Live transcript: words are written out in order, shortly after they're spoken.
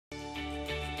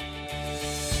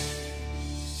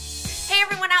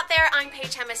there, I'm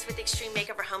Paige Hemis with Extreme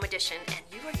Makeover Home Edition, and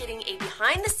you are getting a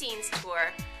behind-the-scenes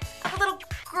tour of a little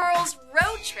girls'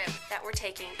 road trip that we're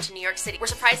taking to New York City. We're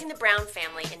surprising the Brown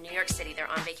family in New York City. They're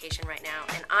on vacation right now,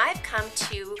 and I've come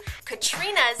to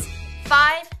Katrina's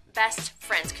 5 best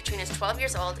friends. Katrina's 12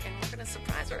 years old, and we're gonna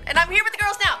surprise her. And I'm here with the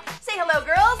girls now. Say hello,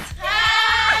 girls.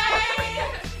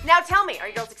 Hi! Now tell me, are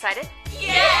you girls excited?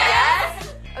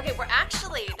 Yes! Okay,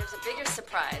 there's a bigger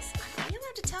surprise. Are we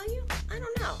allowed to tell you? I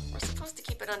don't know. We're supposed to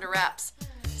keep it under wraps.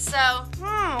 So,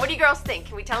 what do you girls think?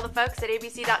 Can we tell the folks at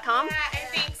abc.com? Yeah, I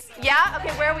think so. Yeah?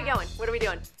 Okay, where are we going? What are we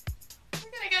doing?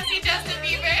 We're gonna go see Justin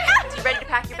Bieber. So you ready to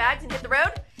pack your bags and hit the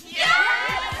road?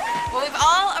 Yes! Well, we've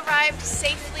all arrived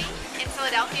safely in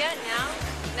Philadelphia. Now,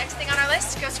 next thing on our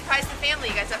list, go surprise the family.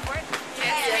 You guys up for it?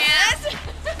 Yes.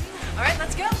 All right,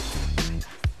 let's go.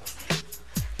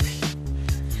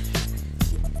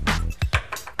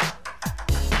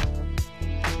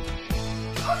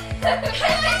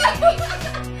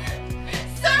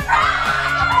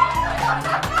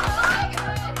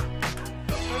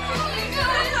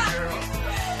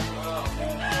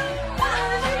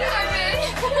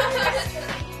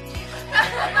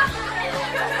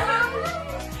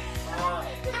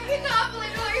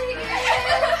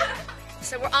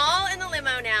 So we're all in the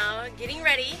limo now, getting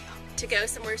ready to go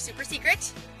somewhere super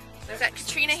secret. We've got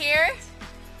Katrina here.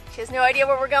 She has no idea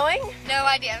where we're going. No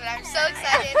idea, but I'm so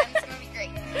excited and it's gonna be great.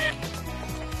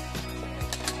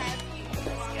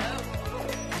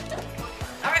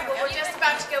 All right, well, we're just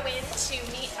about to go in to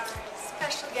meet our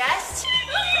special guest.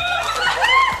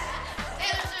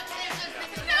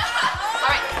 All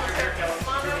right.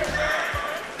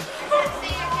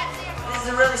 This is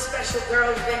a really special girl.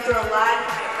 You've been through a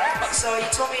lot. So you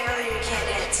told me earlier you can't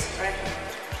dance, right?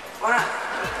 Why not?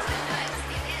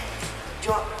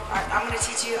 I'm going to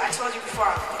teach you. I told you before.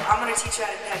 I'm going to teach you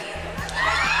how to